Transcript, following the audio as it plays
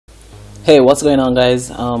Hey, what's going on,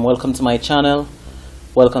 guys? Welcome to my channel.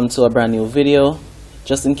 Welcome to a brand new video.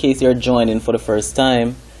 Just in case you're joining for the first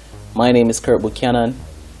time, my name is Kurt Buchanan,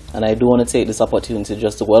 and I do want to take this opportunity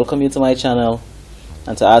just to welcome you to my channel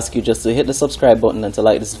and to ask you just to hit the subscribe button and to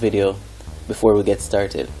like this video before we get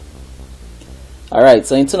started. Alright,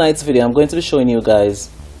 so in tonight's video I'm going to be showing you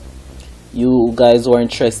guys who are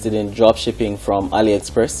interested in dropshipping from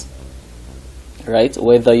AliExpress, right?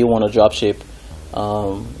 Whether you want to dropship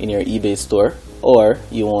in your eBay store or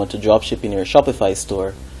you want to dropship in your Shopify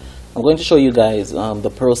store, I'm going to show you guys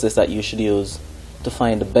the process that you should use to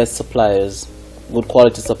find the best suppliers, good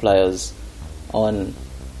quality suppliers on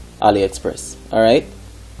AliExpress. Alright,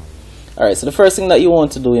 so the first thing that you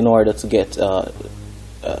want to do in order to get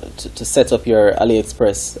to set up your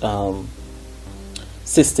AliExpress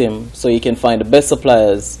system so you can find the best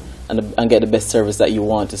suppliers and get the best service that you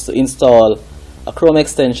want is to install a Chrome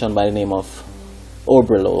extension by the name of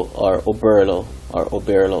Oberlo or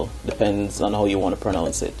Oberlo, depends on how you want to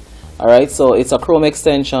pronounce it. Alright, so it's a Chrome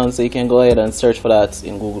extension, so you can go ahead and search for that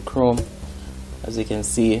in Google Chrome. As you can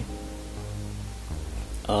see,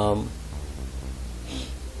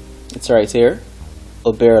 it's right here,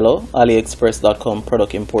 Oberlo, AliExpress.com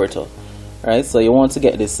product importer. Alright, so you want to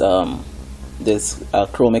get this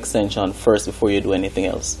Chrome extension first before you do anything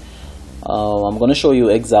else. I'm going to show you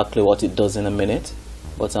exactly what it does in a minute,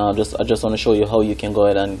 but I just want to show you how you can go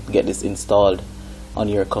ahead and get this installed on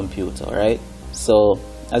your computer. Alright, so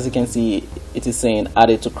as you can see, it is saying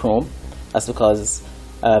add it to Chrome. That's because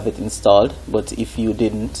I have it installed, but if you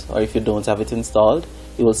didn't, or if you don't have it installed,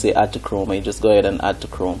 it will say add to Chrome, and you just go ahead and add to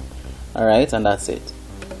Chrome. Alright, and that's it.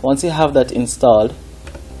 Once you have that installed,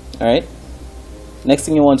 alright, next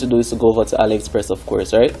thing you want to do is to go over to AliExpress, of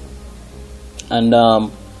course, right? And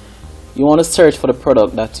you want to search for the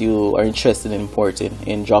product that you are interested in importing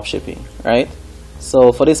in dropshipping, right?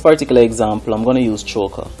 So for this particular example, I'm going to use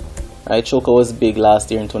choker. Right, choker was big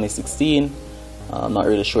last year in 2016. I'm not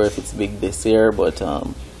really sure if it's big this year, but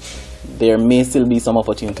there may still be some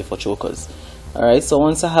opportunity for chokers. Alright, so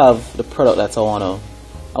once I have the product that I want to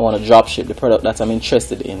dropship, the product that I'm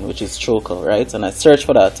interested in, which is choker, right? And I search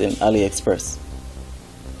for that in AliExpress.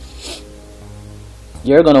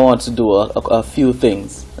 You're going to want to do a few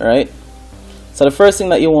things, right? So the first thing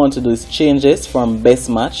that you want to do is change this from best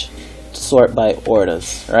match to sort by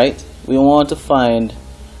orders, right? We want to find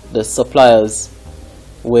the suppliers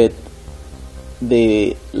with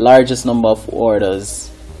the largest number of orders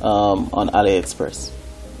on AliExpress,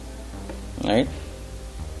 right?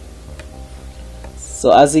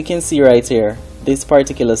 So as you can see right here, this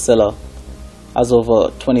particular seller has over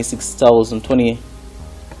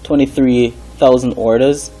 23,000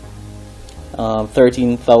 orders,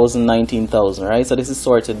 13,000, 19,000, right? So this is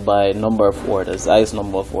sorted by number of orders, highest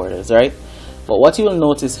number of orders, right? But what you will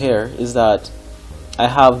notice here is that I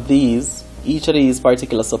have each of these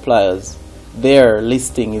particular suppliers, their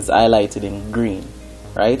listing is highlighted in green,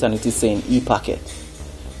 right? And it is saying e-packet.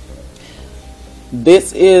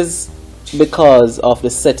 This is because of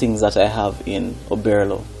the settings that I have in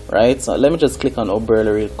Oberlo, right? So let me just click on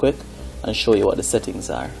Oberlo real quick and show you what the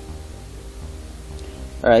settings are.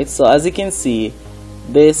 Alright, so as you can see,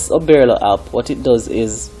 this Oberlo app, what it does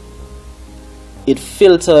is it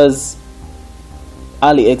filters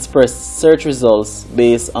AliExpress search results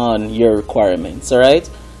based on your requirements. Alright,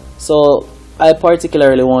 so I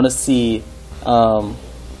particularly want to see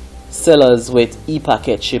sellers with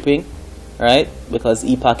e-packet shipping, right? Because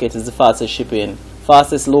e-packet is the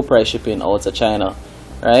fastest low price shipping out of China,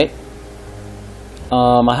 right?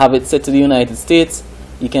 I have it set to the United States.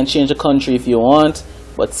 You can change the country if you want,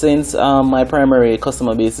 but since my primary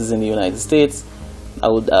customer base is in the United States,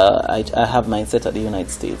 I have mine set at the United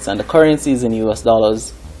States, and the currency is in US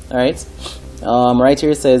dollars. Alright, right here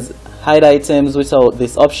it says hide items without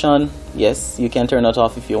this option. Yes, you can turn that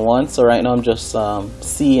off if you want. So right now I'm just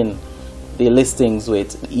seeing the listings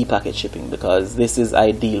with e-packet shipping because this is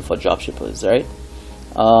ideal for dropshippers, right?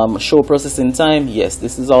 Show processing time. Yes,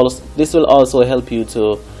 this will also help you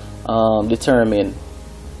to determine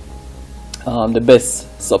the best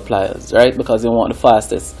suppliers, right? Because you want the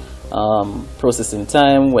fastest processing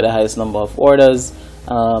time with the highest number of orders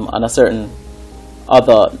and a certain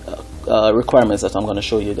other requirements that I'm going to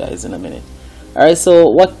show you guys in a minute. Alright, so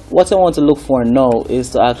what I want to look for now is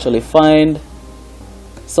to actually find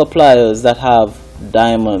suppliers that have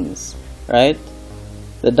diamonds, right?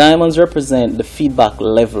 The diamonds represent the feedback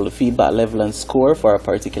level and score for a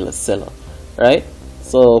particular seller, right?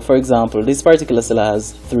 So for example, this particular seller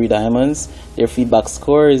has 3 diamonds. Their feedback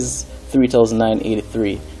score is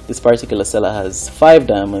 3,983. This particular seller has 5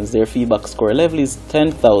 diamonds. Their feedback score level is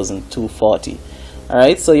 10,240.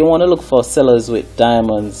 Alright, so you want to look for sellers with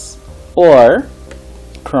diamonds or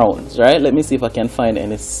crowns, right? Let me see if I can find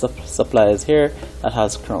any suppliers here that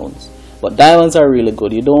has crowns. But diamonds are really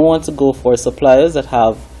good. You don't want to go for suppliers that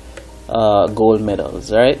have gold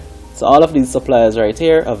medals, right? So all of these suppliers right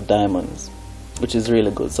here have diamonds, which is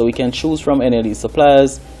really good. So we can choose from any of these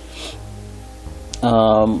suppliers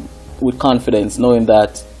with confidence, knowing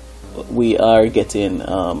that we are getting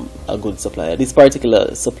a good supplier. This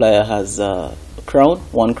particular supplier has crown,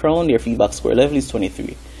 1 crown. Their feedback score level is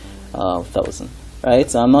 23,000.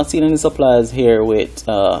 Right, so I'm not seeing any suppliers here with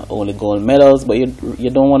only gold medals, but you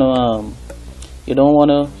don't want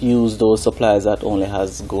to use those suppliers that only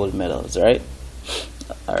has gold medals, right?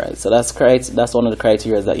 All right, so that's one of the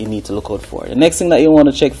criteria that you need to look out for. The next thing that you want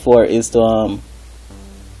to check for is to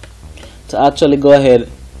actually go ahead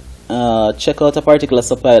check out a particular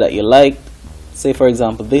supplier that you like. Say for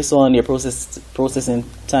example this one, your processing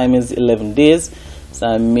time is 11 days. So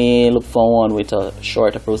I may look for one with a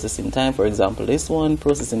shorter processing time. For example, this one,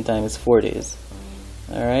 processing time is 4 days.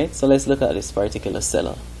 Alright, so let's look at this particular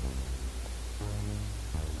seller.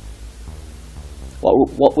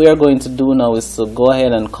 What we are going to do now is to go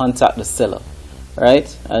ahead and contact the seller, right?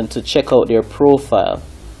 And to check out their profile.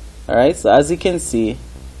 Alright, so as you can see,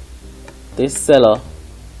 this seller,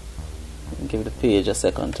 give the page a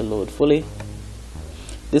second to load fully.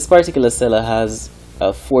 This particular seller has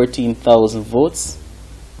 14,000 votes.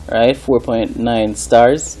 Right, 4.9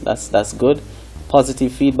 stars. That's good.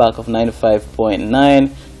 Positive feedback of 95.9.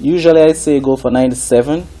 Usually I say go for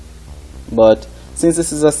 97, but since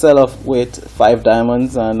this is a seller with 5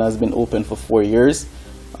 diamonds and has been open for 4 years,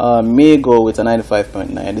 may go with a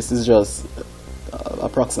 95.9. This is just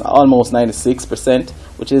approximately almost 96%,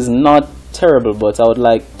 which is not terrible, but I would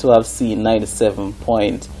like to have seen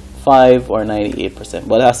 97.5 or 98%,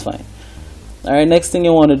 but that's fine. Alright, next thing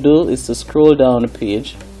you want to do is to scroll down the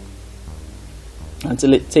page and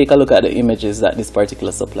to take a look at the images that this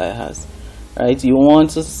particular supplier has. Right, you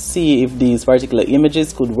want to see if these particular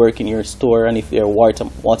images could work in your store and if they are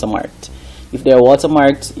watermarked. If they are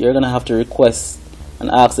watermarked, you're going to have to request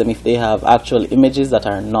and ask them if they have actual images that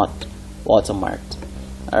are not watermarked.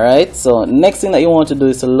 Alright, so next thing that you want to do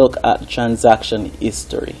is to look at the transaction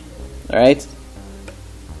history. Alright,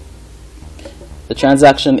 the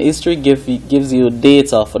transaction history gives you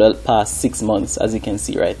data for the past 6 months, as you can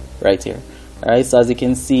see right here. Alright, so as you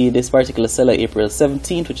can see, this particular seller, April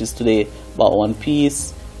 17th, which is today, bought 1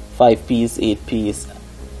 piece, 5 piece, 8 piece,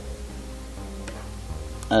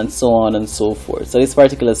 and so on and so forth. So this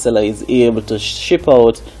particular seller is able to ship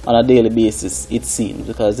out on a daily basis, it seems,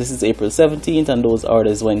 because this is April 17th and those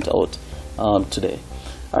orders went out today.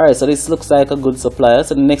 Alright, so this looks like a good supplier.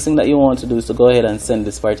 So the next thing that you want to do is to go ahead and send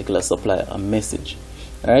this particular supplier a message.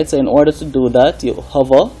 Alright, so in order to do that, you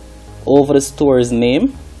hover over the store's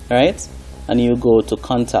name, right, and you go to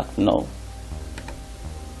contact now.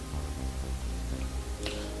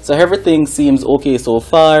 So everything seems okay so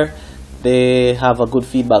far. They have a good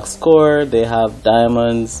feedback score, they have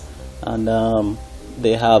diamonds, and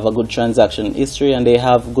they have a good transaction history, and they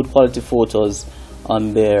have good quality photos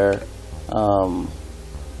on their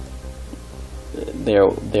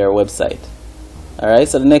website. Alright,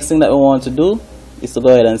 so the next thing that we want to do is to go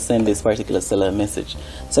ahead and send this particular seller a message.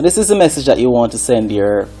 So this is the message that you want to send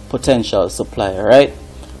your potential supplier, right?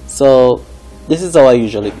 So this is how I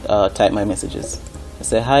usually type my messages. I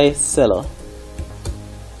say, hi seller.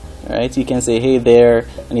 Alright, you can say hey there,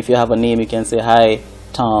 and if you have a name you can say hi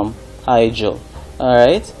Tom, hi Joe.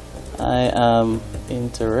 Alright, I am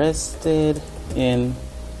interested in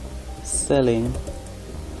selling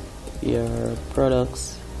your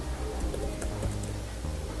products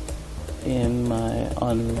in my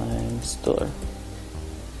online store,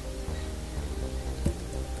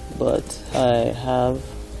 but I have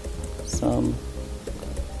some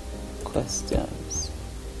questions.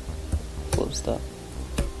 Full stop.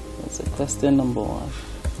 That's a question number 1.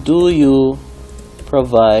 Do you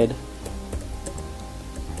provide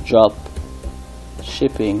drop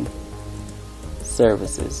shipping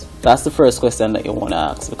services? That's the first question that you want to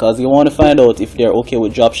ask, because you want to find out if they're okay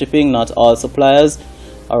with drop shipping. Not all suppliers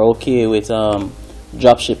are okay with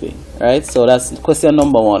drop shipping, right? So that's question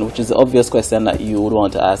number 1, which is the obvious question that you would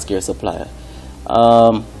want to ask your supplier.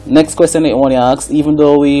 Next question that you want to ask, even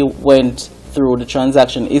though we went through the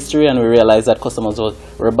transaction history and we realized that customers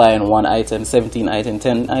were buying 1 item, 17 items,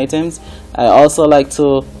 10 items, I also like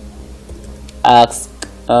to ask,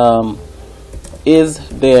 is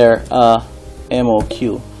there a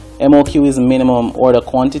MOQ? MOQ is minimum order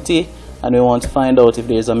quantity, and we want to find out if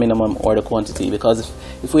there's a minimum order quantity, because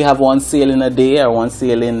if we have 1 sale in a day or 1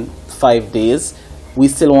 sale in 5 days, we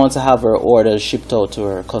still want to have our orders shipped out to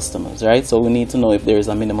our customers, right? So we need to know if there is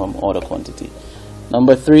a minimum order quantity.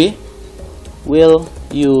 Number 3, will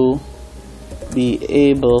you be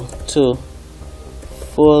able to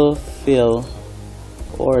fulfill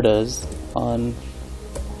orders on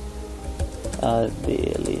a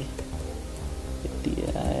daily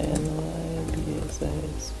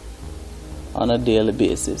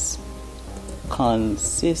basis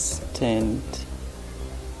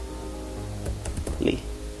consistently?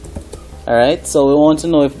 All right, so we want to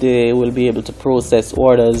know if they will be able to process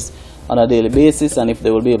orders on a daily basis and if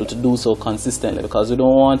they will be able to do so consistently, because we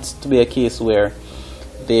don't want to be a case where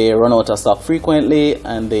they run out of stock frequently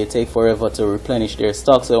and they take forever to replenish their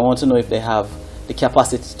stock. So I want to know if they have the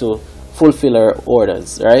capacity to fulfill our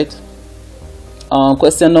orders, right?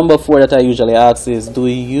 Question number 4 that I usually ask is, do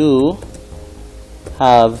you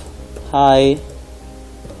have high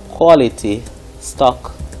quality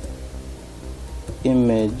stock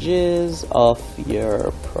images of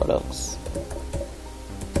your products?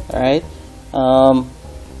 All right.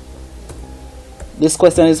 This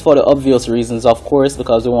question is for the obvious reasons, of course,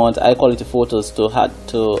 because we want high quality photos to add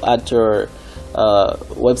to our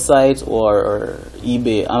website or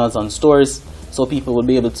eBay, Amazon stores, so people will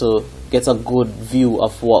be able to get a good view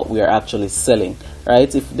of what we are actually selling,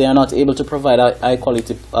 right? If they are not able to provide high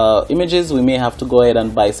quality images, we may have to go ahead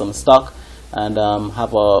and buy some stock and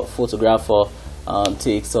have a photographer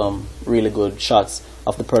take some really good shots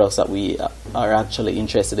of the products that we are actually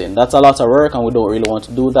interested in. That's a lot of work and we don't really want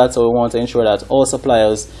to do that, so we want to ensure that all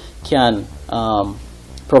suppliers can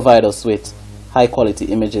provide us with high quality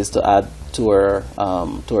images to add to our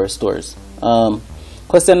stores.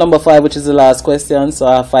 Question number 5, which is the last question. So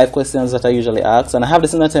I have 5 questions that I usually ask, and I have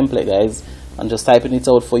this in a template, guys. I'm just typing it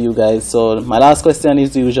out for you guys. So my last question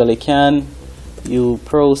is usually, can you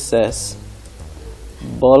process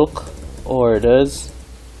bulk orders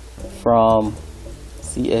from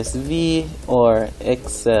CSV or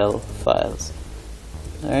Excel files?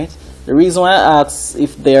 All right. The reason why I ask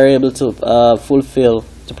if they are able to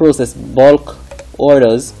process bulk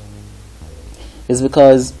orders is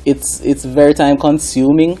because it's very time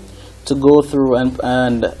consuming to go through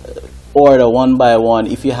and order one by one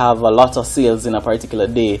if you have a lot of sales in a particular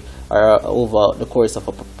day or over the course of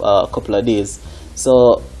a couple of days.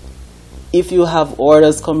 So if you have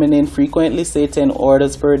orders coming in frequently, say 10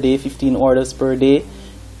 orders per day, 15 orders per day,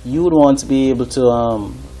 you would want to be able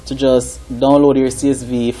to just download your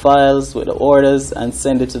CSV files with the orders and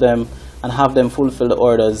send it to them and have them fulfill the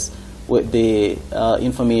orders with the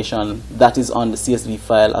information that is on the CSV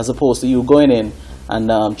file, as opposed to you going in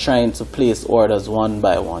and trying to place orders one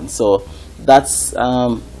by one. So that's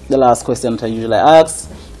the last question that I usually ask.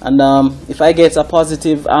 And if I get a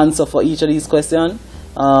positive answer for each of these questions,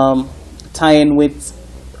 tying with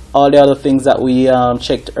all the other things that we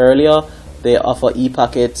checked earlier, they offer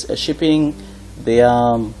e-packet shipping, they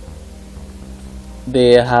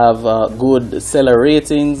have good seller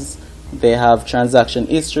ratings, they have transaction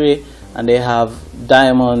history, and they have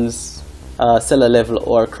diamonds seller level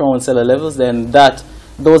or crown seller levels, then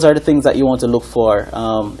those are the things that you want to look for,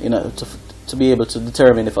 to be able to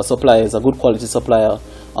determine if a supplier is a good quality supplier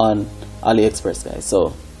on AliExpress, guys.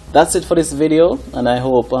 So that's it for this video, and I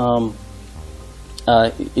hope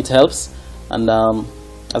it helps. And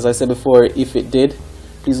as I said before, if it did,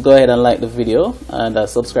 please go ahead and like the video and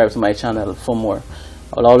subscribe to my channel for more.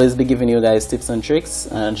 I'll always be giving you guys tips and tricks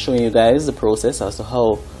and showing you guys the process as to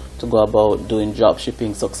how to go about doing drop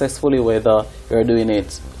shipping successfully, whether you're doing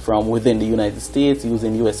it from within the United States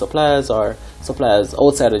using US suppliers or suppliers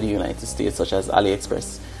outside of the United States such as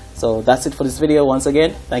AliExpress. So that's it for this video. Once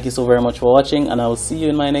again, thank you so very much for watching, and I will see you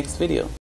in my next video.